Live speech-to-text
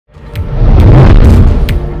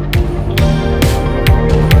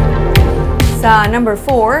Sa number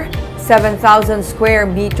 4, 7,000 square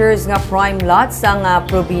meters nga prime lot sa nga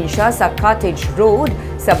probinsya sa Cottage Road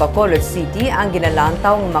sa Bacolod City ang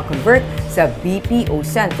ginalantaw nga ma-convert sa BPO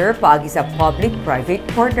Center paagi sa public-private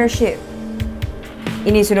partnership.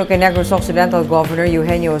 Inisunod kay Negros Occidental Governor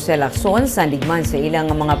Eugenio Jose Lacson sandigman sa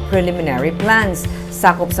ilang mga preliminary plans.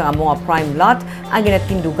 Sakop sa mga prime lot ang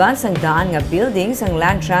ginatindugan sang daan nga building sang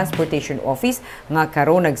Land Transportation Office nga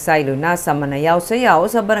karon nagsaylo na sa Manayaw-Sayaw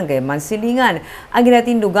sa Barangay Mansilingan. Ang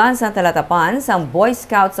ginatindugan sa talatapan sang Boy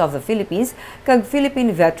Scouts of the Philippines kag Philippine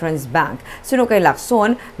Veterans Bank. Suno kay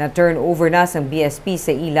Lacson na turnover na sang BSP sa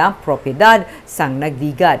ilang propiedad sang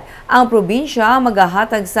nagligad. Ang probinsya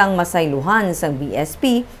magahatag sang masayluhan sang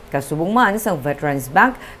BSP kasubong man sang Veterans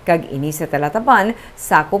Bank kag ini sa talatapan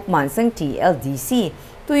sakop man sang TLDC.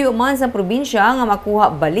 Tuyo man sa probinsya nga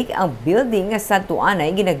makuha balik ang building nga sadtuan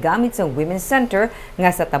ay ginagamit sa Women's Center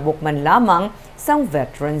nga sa tabok man lamang sang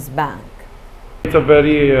Veterans Bank. It's a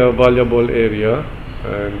very valuable area,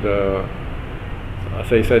 and as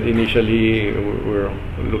I said initially, we're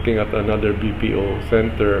looking at another BPO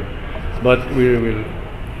center, but we will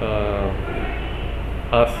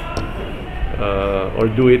ask or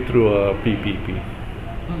do it through a PPP.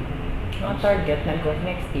 Ang target na go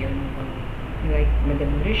next year? Like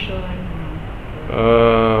demolition?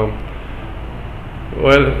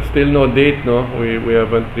 Well, still no date, no. We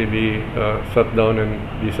haven't really sat down and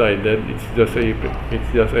decided. It's just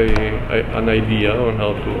an idea on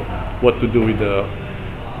what to do with the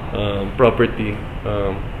property.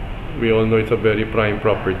 We all know it's a very prime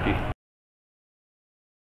property.